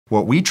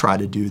What we try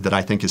to do that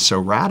I think is so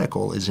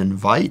radical is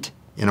invite,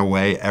 in a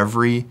way,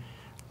 every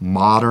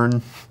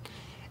modern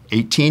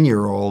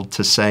 18-year-old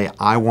to say,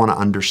 I want to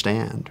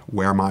understand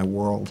where my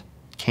world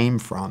came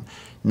from,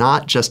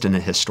 not just in a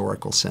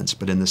historical sense,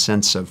 but in the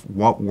sense of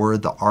what were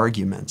the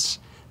arguments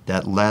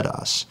that led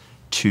us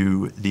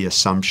to the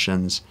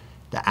assumptions,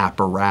 the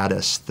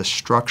apparatus, the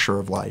structure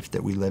of life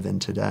that we live in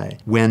today.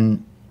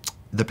 When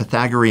the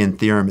Pythagorean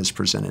theorem is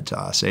presented to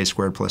us, a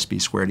squared plus b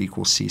squared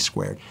equals c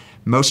squared,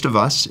 most of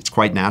us, it's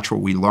quite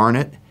natural, we learn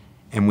it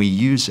and we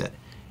use it.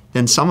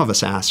 Then some of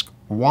us ask,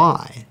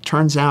 why?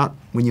 Turns out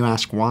when you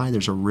ask why,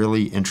 there's a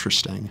really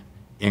interesting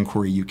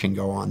inquiry you can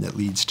go on that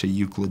leads to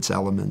Euclid's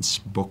Elements,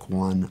 Book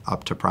 1,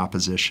 up to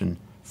Proposition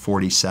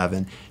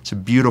 47. It's a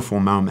beautiful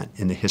moment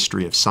in the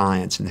history of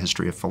science, in the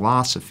history of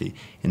philosophy,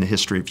 in the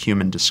history of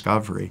human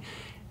discovery.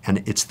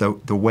 And it's the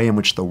way in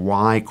which the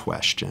why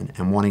question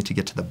and wanting to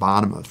get to the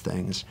bottom of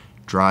things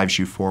drives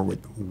you forward.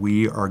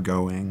 We are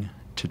going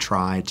to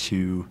try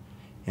to,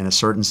 in a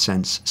certain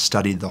sense,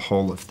 study the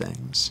whole of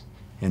things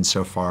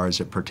insofar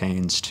as it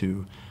pertains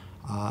to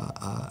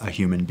a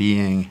human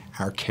being,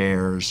 our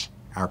cares,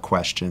 our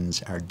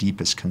questions, our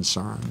deepest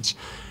concerns.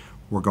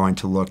 We're going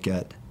to look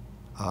at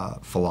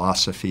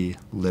philosophy,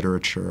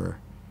 literature,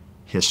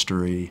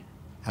 history,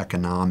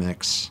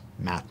 economics,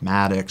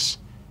 mathematics,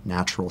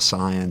 natural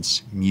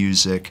science,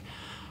 music,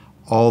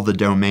 all the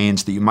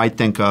domains that you might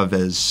think of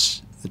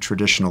as the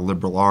traditional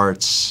liberal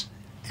arts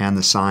and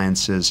the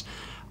sciences.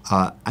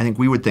 I think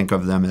we would think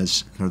of them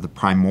as the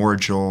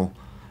primordial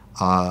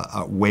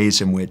ways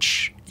in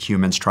which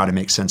humans try to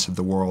make sense of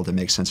the world and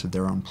make sense of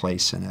their own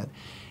place in it.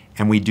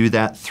 And we do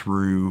that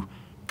through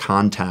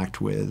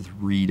contact with,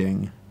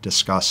 reading,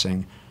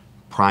 discussing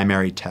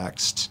primary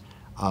texts,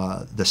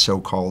 the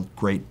so-called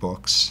great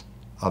books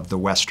of the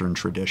Western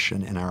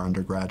tradition in our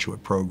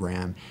undergraduate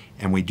program,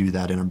 and we do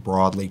that in a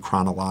broadly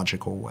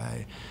chronological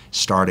way,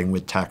 starting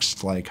with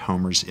texts like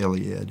Homer's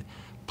Iliad,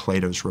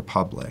 Plato's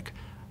Republic,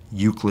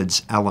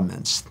 Euclid's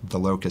Elements, the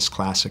locus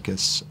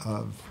classicus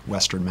of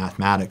Western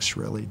mathematics,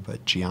 really,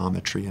 but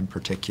geometry in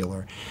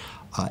particular.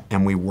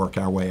 And we work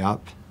our way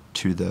up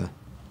to the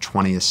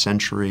 20th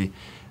century,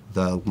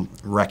 the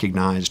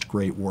recognized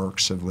great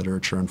works of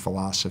literature and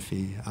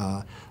philosophy,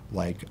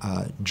 like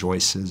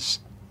Joyce's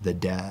The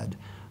Dead,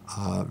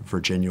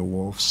 Virginia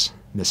Woolf's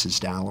Mrs.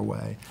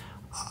 Dalloway,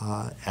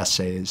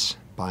 essays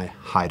by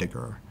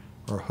Heidegger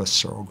or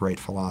Husserl, great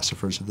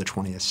philosophers of the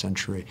 20th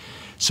century.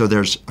 So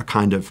there's a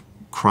kind of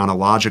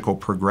chronological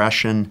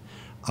progression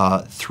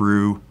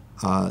through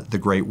the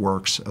great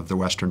works of the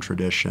Western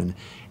tradition,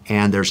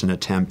 and there's an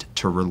attempt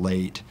to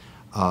relate,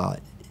 I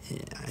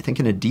think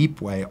in a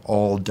deep way,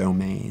 all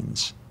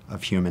domains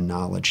of human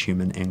knowledge,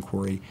 human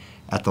inquiry,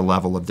 at the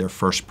level of their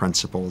first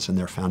principles and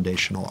their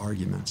foundational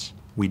arguments.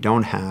 We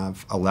don't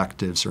have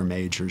electives or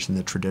majors in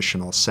the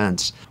traditional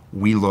sense.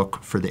 We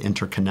look for the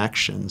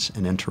interconnections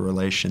and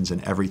interrelations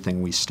in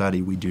everything we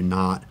study. We do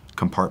not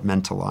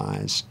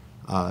compartmentalize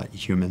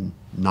human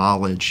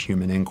knowledge,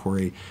 human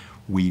inquiry.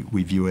 We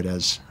view it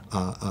as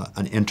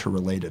an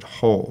interrelated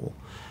whole,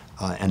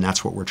 and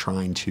that's what we're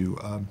trying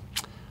to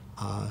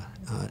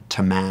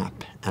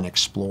map and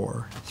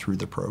explore through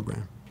the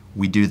program.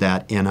 We do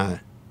that in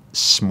a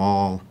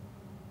small,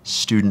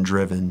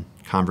 student-driven,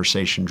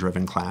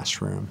 conversation-driven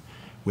classroom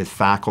with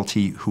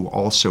faculty who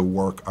also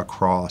work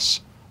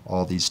across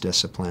all these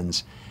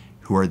disciplines,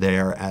 who are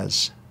there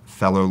as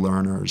fellow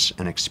learners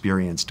and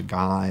experienced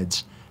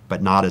guides,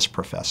 but not as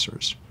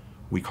professors.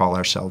 We call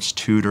ourselves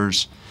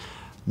tutors,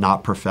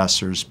 not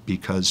professors,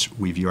 because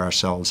we view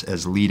ourselves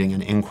as leading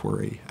an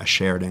inquiry, a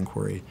shared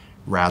inquiry,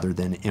 rather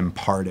than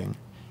imparting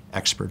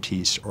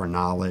expertise or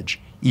knowledge,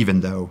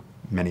 even though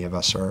many of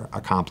us are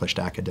accomplished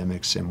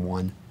academics in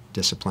one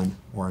discipline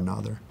or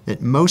another.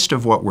 Most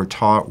of what we're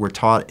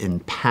taught in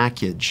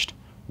packaged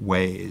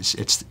ways.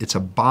 It's a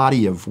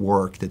body of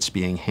work that's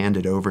being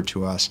handed over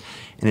to us,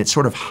 and it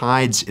sort of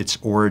hides its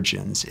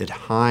origins, it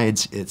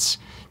hides its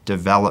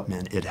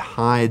development, it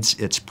hides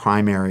its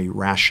primary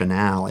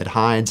rationale, it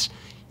hides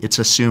its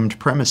assumed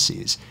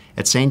premises.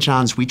 At St.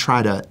 John's, we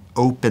try to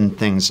open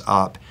things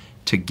up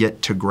to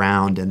get to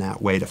ground in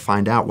that way, to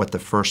find out what the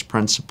first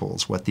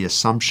principles, what the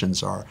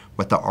assumptions are,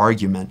 what the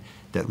argument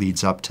that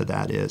leads up to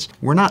that is.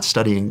 We're not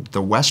studying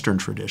the Western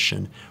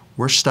tradition,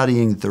 we're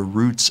studying the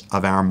roots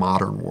of our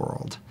modern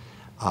world.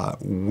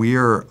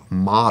 We're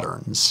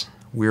moderns.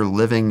 We're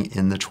living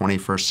in the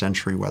 21st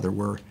century, whether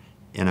we're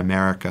in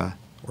America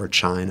or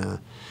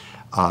China,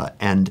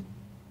 and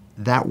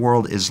that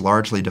world is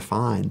largely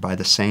defined by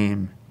the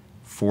same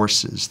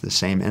forces, the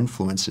same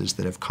influences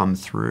that have come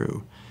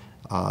through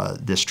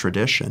this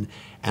tradition.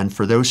 And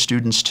for those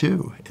students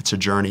too, it's a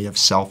journey of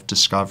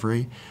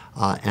self-discovery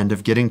and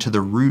of getting to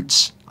the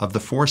roots of the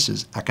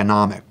forces,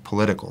 economic,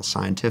 political,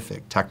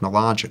 scientific,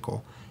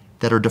 technological,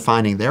 that are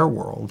defining their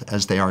world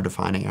as they are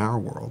defining our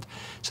world.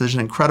 So there's an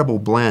incredible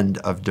blend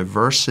of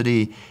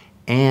diversity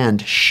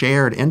and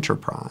shared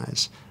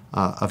enterprise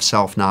of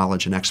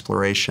self-knowledge and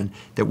exploration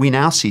that we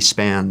now see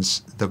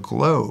spans the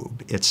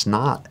globe. It's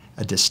not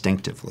a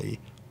distinctively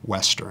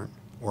Western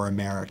or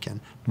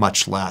American,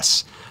 much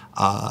less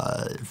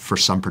for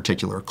some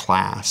particular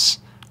class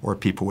or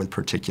people with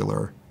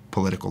particular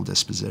political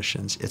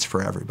dispositions. It's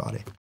for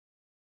everybody.